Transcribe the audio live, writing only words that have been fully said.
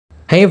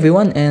Hey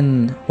everyone,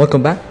 and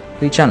welcome back to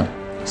the channel.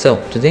 So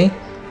today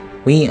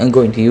we are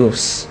going to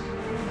use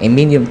a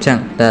medium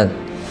tank that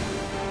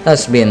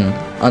has been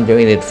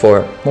underrated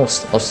for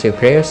most Austrian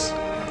players,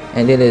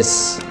 and it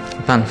is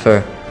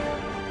Panther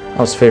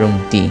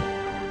D.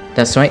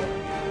 That's right.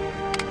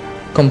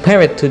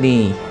 Compare it to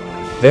the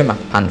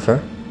WWII Panther,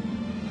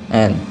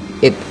 and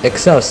it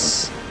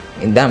excels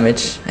in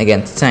damage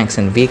against tanks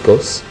and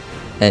vehicles,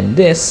 and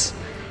this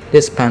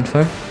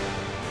Panther,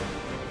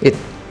 it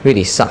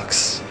really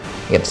sucks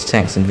against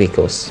tanks and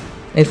vehicles.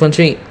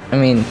 Infantry, I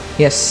mean,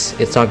 yes,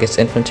 it targets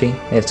infantry,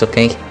 it's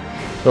okay.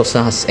 It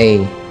also has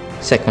a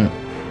second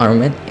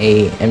armament,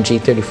 a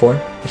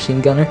MG34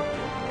 machine gunner,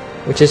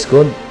 which is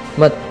good,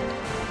 but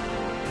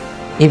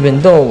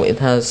even though it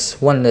has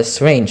one less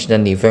range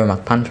than the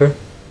WWII Panther,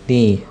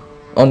 the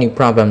only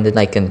problem that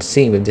I can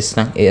see with this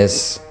tank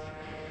is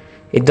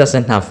it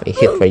doesn't have a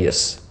hit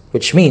radius,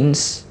 which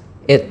means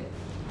it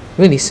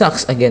really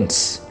sucks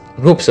against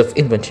groups of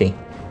infantry.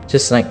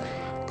 Just like,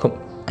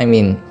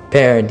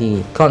 pair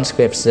the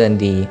conscripts and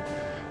the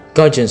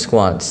guardian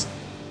squads.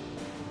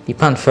 The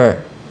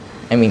Panther,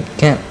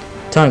 can't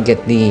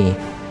target the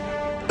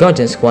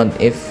guardian squad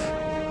if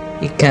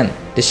he can't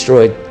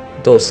destroy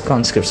those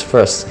conscripts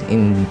first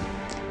in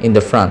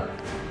the front.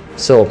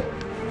 So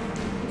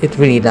it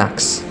really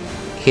lacks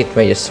hit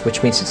radius,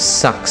 which means it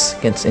sucks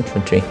against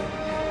infantry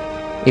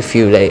if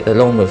you lay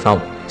alone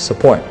without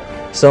support.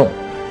 So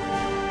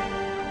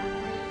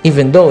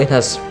even though it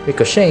has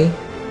ricochet,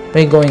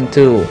 we're going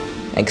to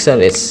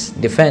excel its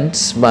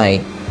defense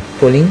by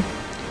pulling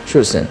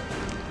Trusen,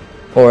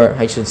 or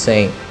I should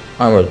say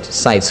armored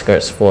side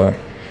skirts for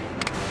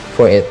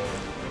it.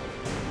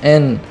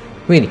 And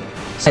really,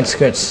 side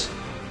skirts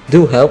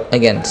do help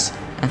against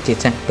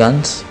anti-tank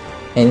guns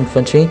and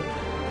infantry.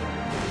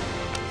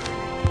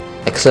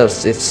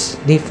 Excels its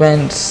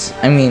defense.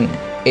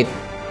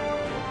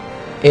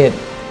 It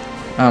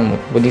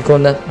what do you call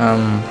that?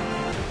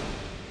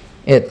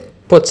 It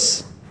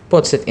puts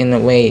it in a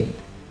way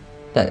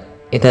that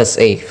it has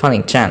a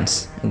fighting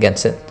chance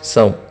against it.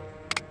 So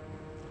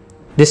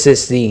this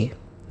is the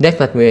deck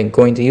that we're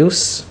going to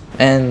use,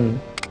 and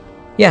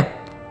yeah,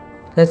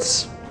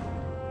 let's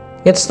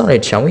get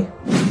started, shall we?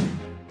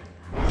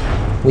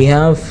 We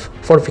have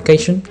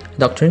Fortification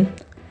Doctrine.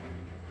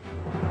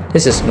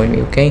 This is going to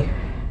be okay.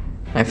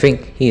 I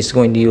think he's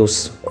going to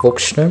use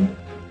Volkssturm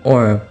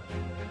or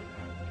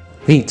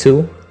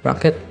V2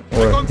 rocket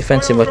or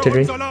defensive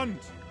artillery.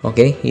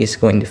 Okay, he's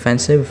going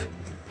defensive.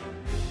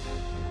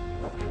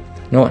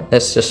 You know what,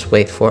 let's just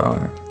wait for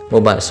our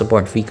mobile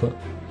support vehicle.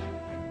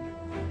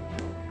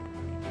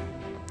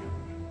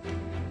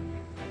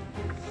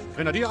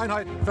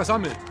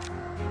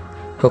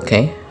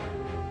 Okay,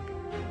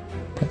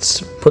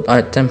 let's put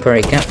our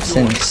temporary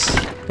captains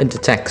in the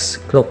detects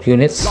cloak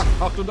units.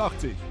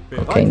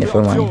 Okay,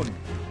 never mind.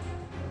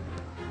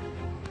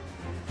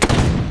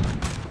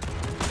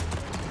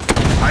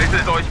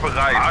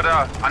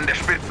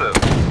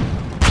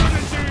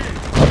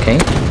 Okay.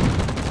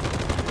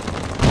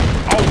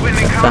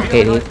 Flak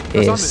 80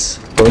 is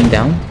going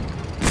down.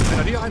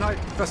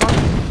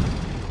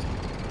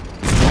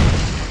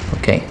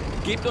 Okay.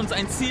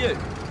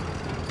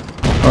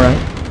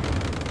 Alright.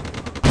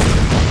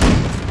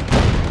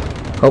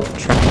 Oh,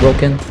 track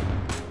broken.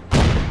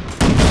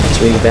 It's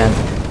really bad.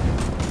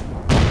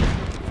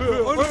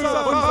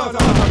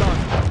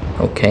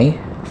 Okay,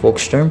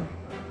 Volkssturm.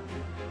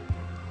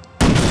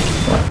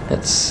 Well,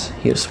 let's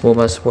use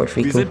mobile support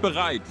vehicle.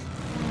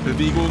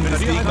 Bewegung des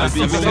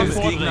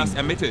Gegners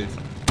ermittelt.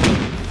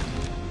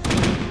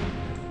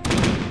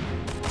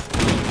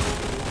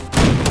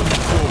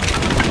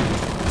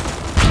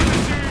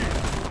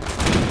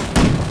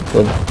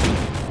 Good.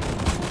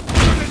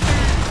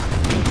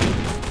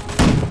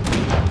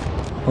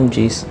 Oh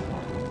jeez.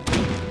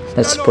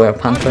 Let's put a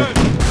Panther.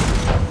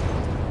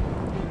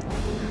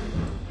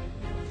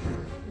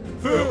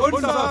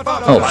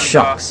 Oh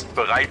shucks.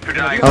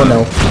 Oh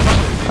no.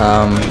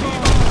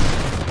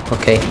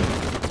 Okay.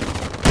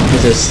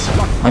 This is,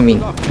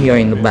 we are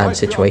in a bad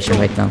situation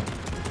right now.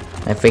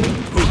 I think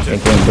we're going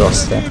to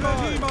lose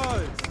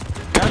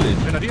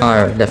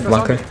our left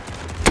bunker.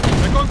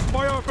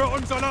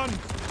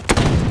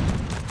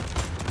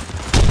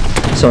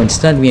 So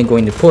instead we are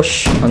going to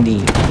push on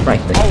the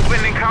right leg.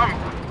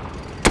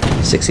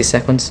 60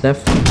 seconds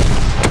left.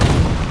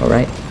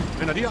 Alright.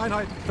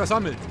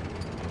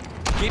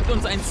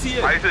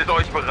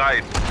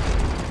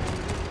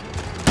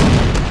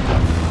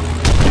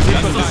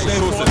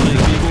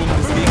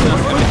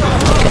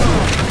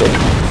 Good.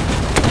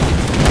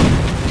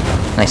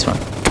 Nice one.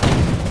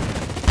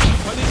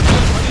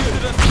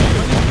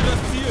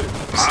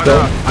 Let's go.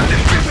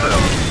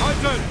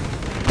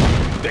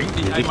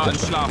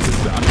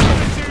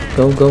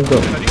 Go, go, go.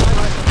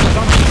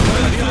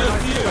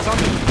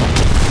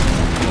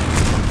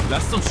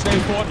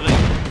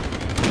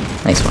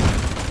 Nice one.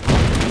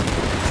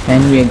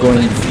 And we are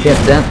going to get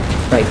that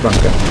right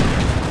bunker.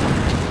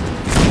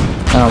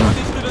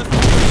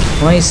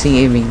 Why is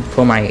he aiming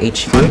for my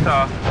HQ?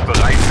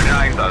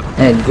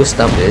 And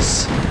Gustav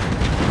is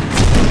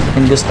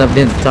And Gustav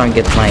didn't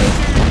target my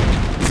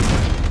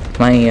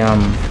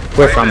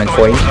where from and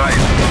for you,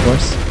 of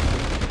course.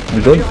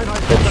 And good.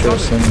 That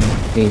shows him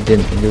he did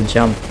a good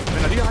jump.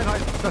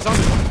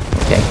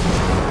 Okay.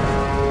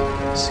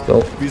 Let's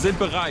go. Wir sind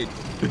bereit.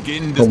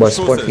 Beginn des Mobile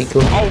Sport Beschusses.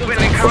 Vehicle.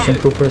 Pushing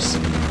troopers.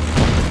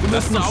 Wir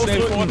müssen auch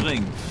schnell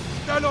vordringen.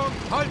 Stellung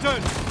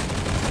halten!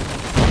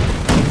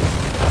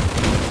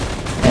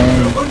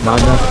 And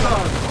Mada.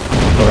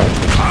 Alright.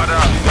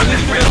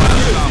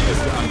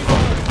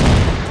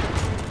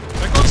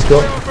 Let's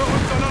go.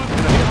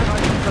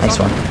 Nice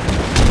one.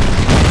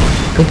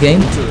 Good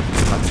game.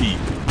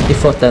 He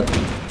thought that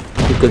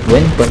he could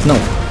win, but no.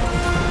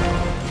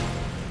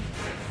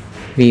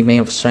 We may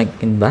have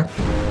striken back,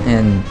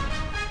 and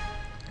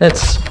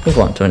let's move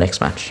on to the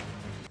next match.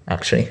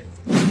 Actually,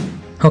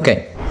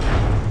 okay.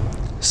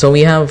 So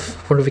we have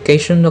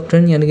fortification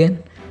doctrine yet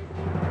again,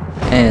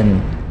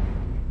 and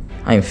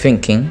I'm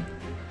thinking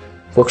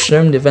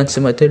Volkssturm,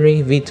 defensive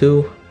artillery,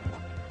 V2.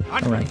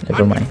 Alright,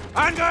 never mind.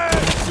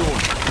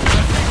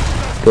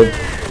 Good.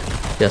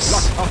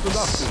 Yes.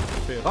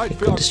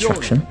 Good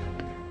destruction.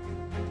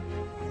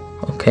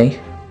 Okay.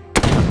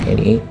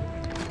 88.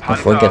 Don't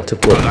forget to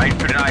put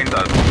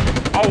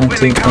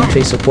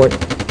anti-infantry support.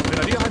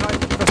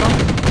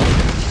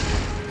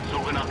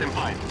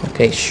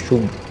 Okay,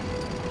 shoot.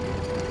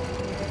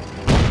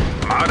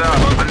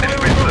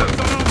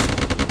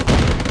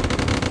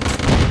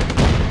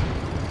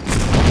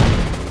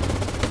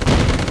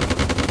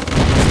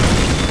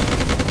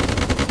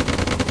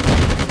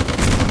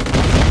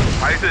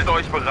 Haltet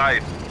euch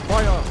bereit.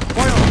 Feuer!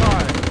 Feuer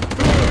frei!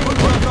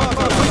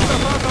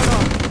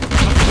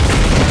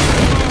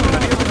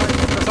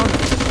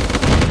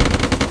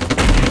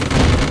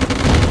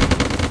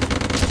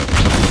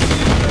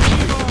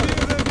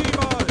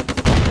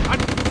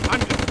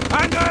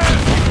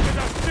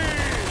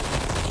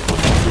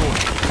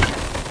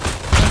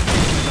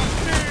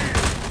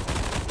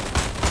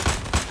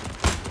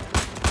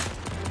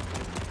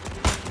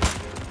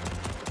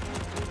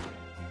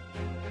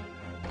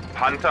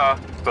 Panther,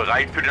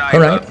 bereit für den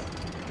Alright. Einsatz.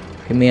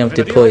 We may have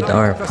deployed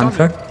our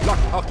Panther.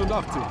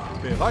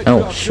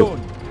 Oh, shoot.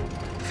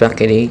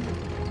 Faculty.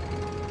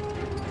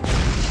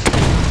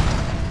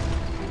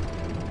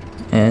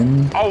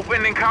 And Auf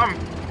in den Kampf.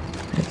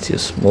 let's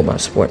use mobile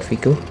support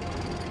vehicle.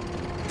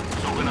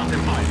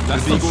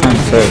 Bewegung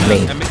Panther may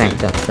ermittelt. tank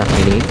that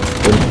faculty.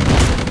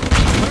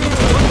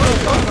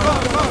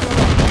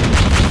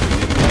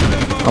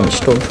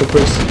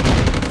 Stormtroopers.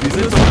 Wir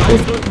sind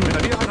bereit.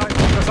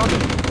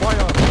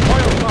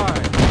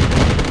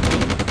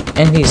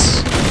 And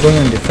he's going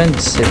on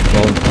defensive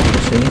mode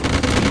actually. I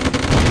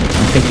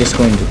think he's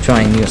going to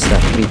try and use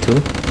that V2.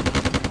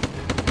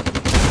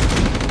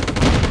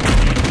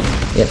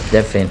 Yep,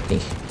 definitely.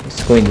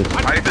 He's going to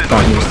try and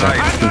use that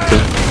V2.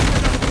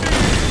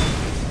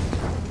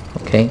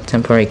 Okay,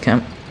 temporary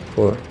camp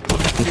for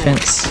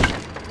defense.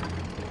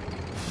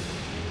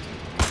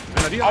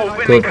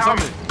 Good.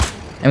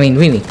 I mean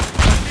really,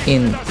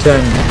 in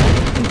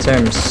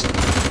terms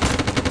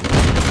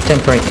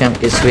temporary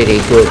camp is really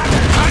good.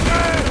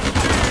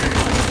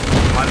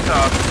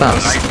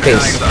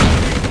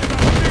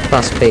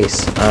 Fast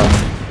pace,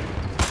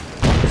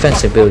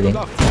 defensive building.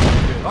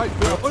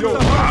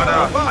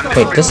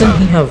 Wait, doesn't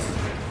he have...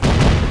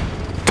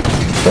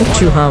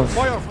 Don't you have...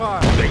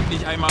 Denk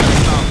nicht einmal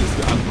nach, bis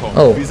wir ankommen.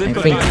 Oh, Wir sind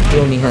I think bereit. he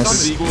only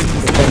has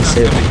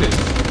Bewegung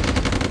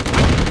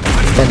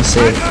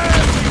defensive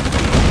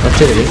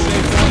artillery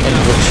and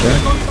butcher.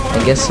 I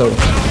guess so.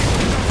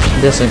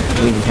 He doesn't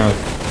really have...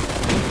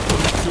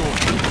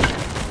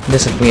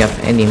 Doesn't really have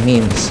any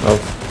means of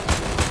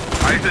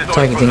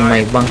targeting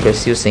my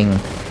bunkers using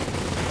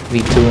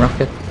V2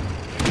 rocket.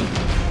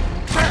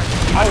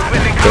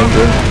 Going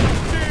good.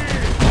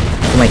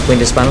 We might win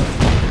this battle.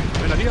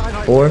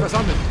 4,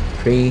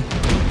 3,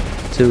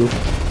 2,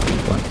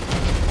 1.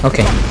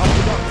 Okay.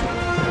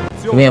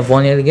 We may have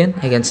won yet again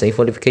against a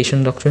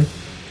fortification doctrine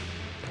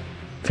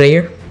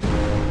player.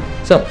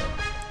 So,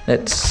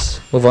 let's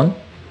move on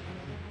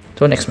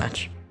to our next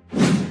match.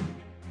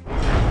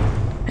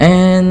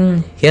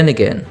 And yet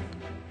again,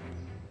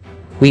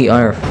 we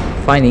are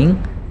fighting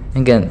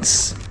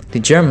against the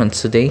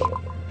Germans today.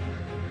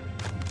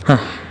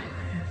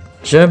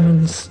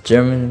 Germans.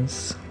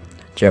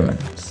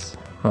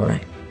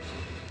 Alright.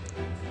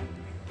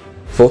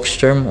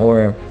 Volkssturm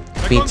or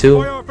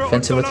V2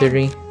 defensive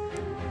artillery.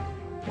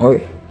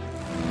 Or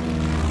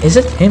is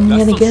it him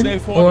yet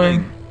again? Or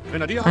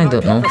I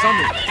don't know.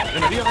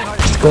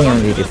 It's going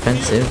on the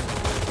defensive.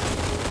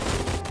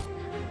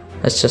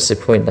 Let's just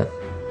deploy that.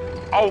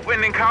 Auf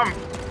in den Kampf.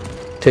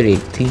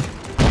 3080.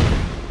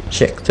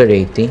 Czech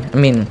 3080. I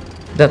mean,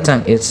 that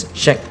tank is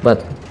Czech,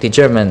 but the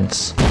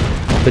Germans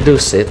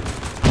produce it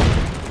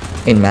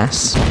in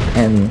mass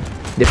and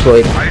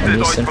deployed on the Haltet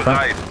euch Eastern Front.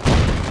 bereit.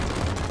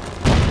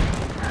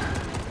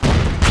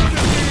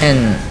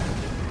 And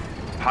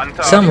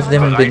Panther, some of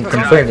them have been bereit für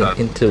den converted Einsatz.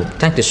 into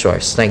tank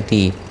destroyers, like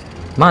the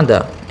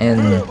Manda and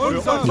the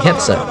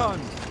Hetzer.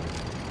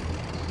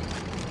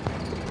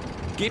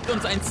 Gebt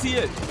uns ein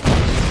Ziel.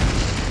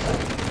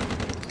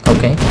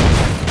 Okay.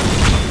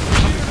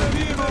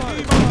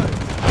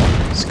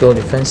 Let's go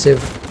defensive.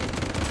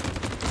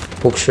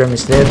 Hochschirm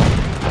is dead.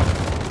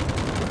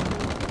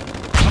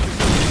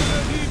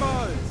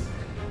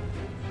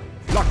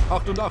 Flak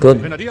 88.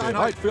 Good.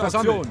 Grenadiereinheit für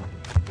Aktion.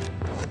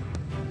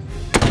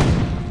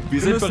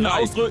 Wir sind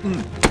bereit.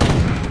 Ausrücken.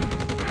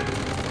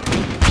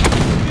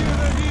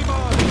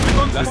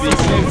 Lass dich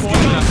schnell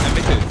vorne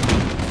ermittelt.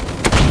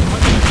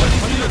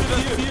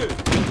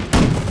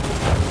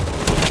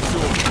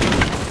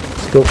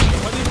 Let's go.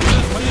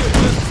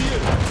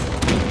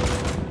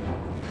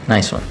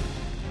 Nice one.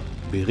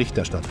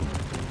 Berichterstattung.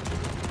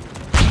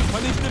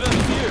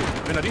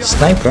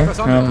 Sniper.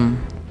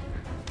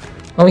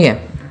 Oh yeah.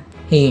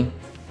 He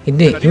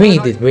really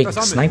did great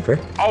sniper.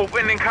 Auf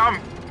in den Kampf!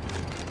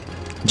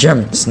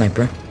 German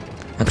sniper,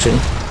 actually.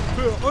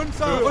 Für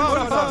unser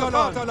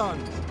Vaterland.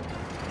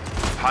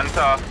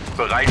 Panther,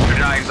 bereit für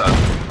den Einsatz.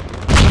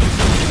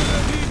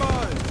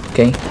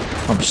 Okay.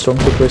 Wir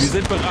Stormtroopers.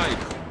 sind bereit.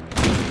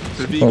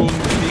 Bewegung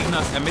des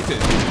Gegners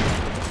ermittelt.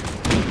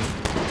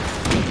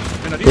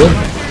 Good.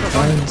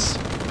 Nice.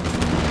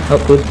 Oh,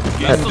 good.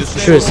 That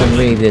Shuriken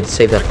really did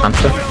save that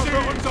Panther.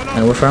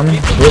 And we're farming.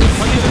 Good.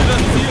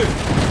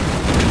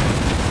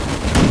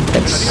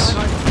 Let's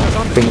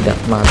bring that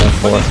Marder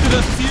for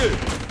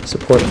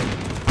support.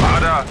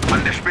 Marder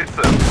an der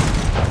Spitze.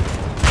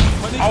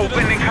 Auf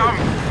in den Kampf!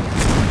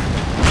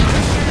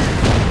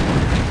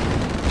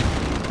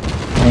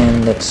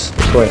 And let's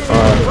deploy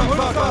our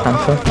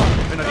Panther.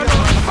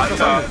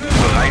 Panther,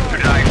 bereit für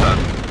den Einsatz.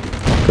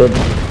 Good.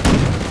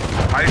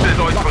 Haltet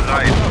euch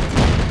bereit.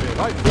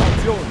 Bereit für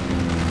Aktion.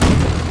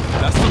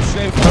 Lasst uns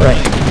schnell Alright.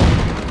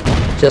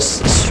 vordringen.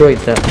 Just destroyed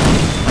that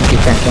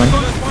anti-tank one.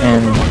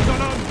 And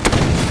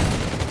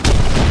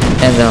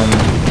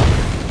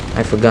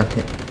I forgot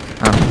it.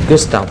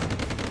 Gustav.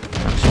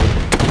 Actually.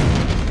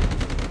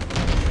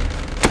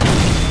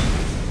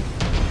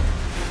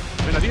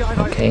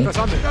 Grenadiereinheit Okay.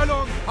 versammelt.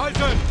 Stellung,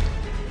 halten.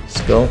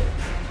 Let's go.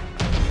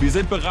 Wir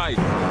sind bereit.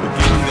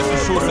 Beginn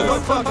des Schusses.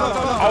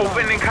 Auf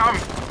in den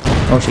Kampf!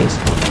 Oh jeez.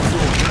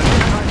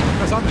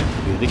 Versammelt.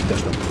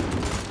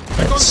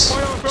 Let's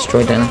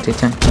destroy the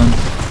anti-tank one.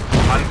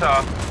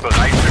 Panther,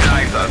 bereit für den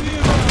Einsatz.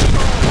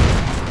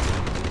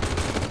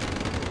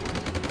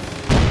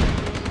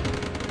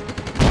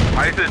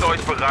 Haltet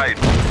euch bereit.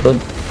 Good.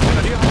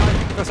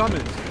 Grenadiereinheit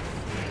versammelt.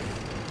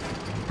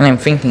 And I'm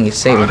thinking he's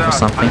saving Marder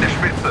for an something. der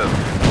Spitze.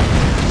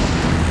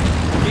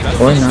 Lasst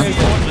Or uns not. schnell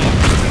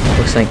vordringen.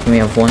 Looks like we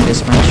have won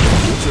this match.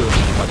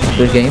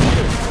 Good game.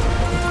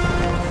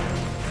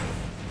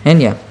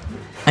 And yeah,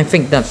 I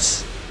think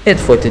that's it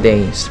for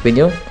today's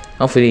video.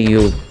 Hopefully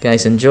you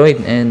guys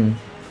enjoyed, and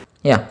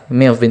yeah, you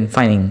may have been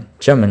finding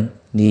German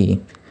the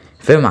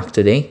Wehrmacht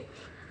today,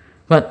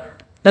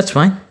 but that's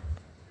fine.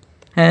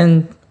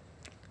 And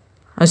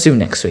I'll see you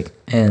next week,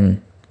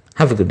 and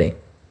have a good day.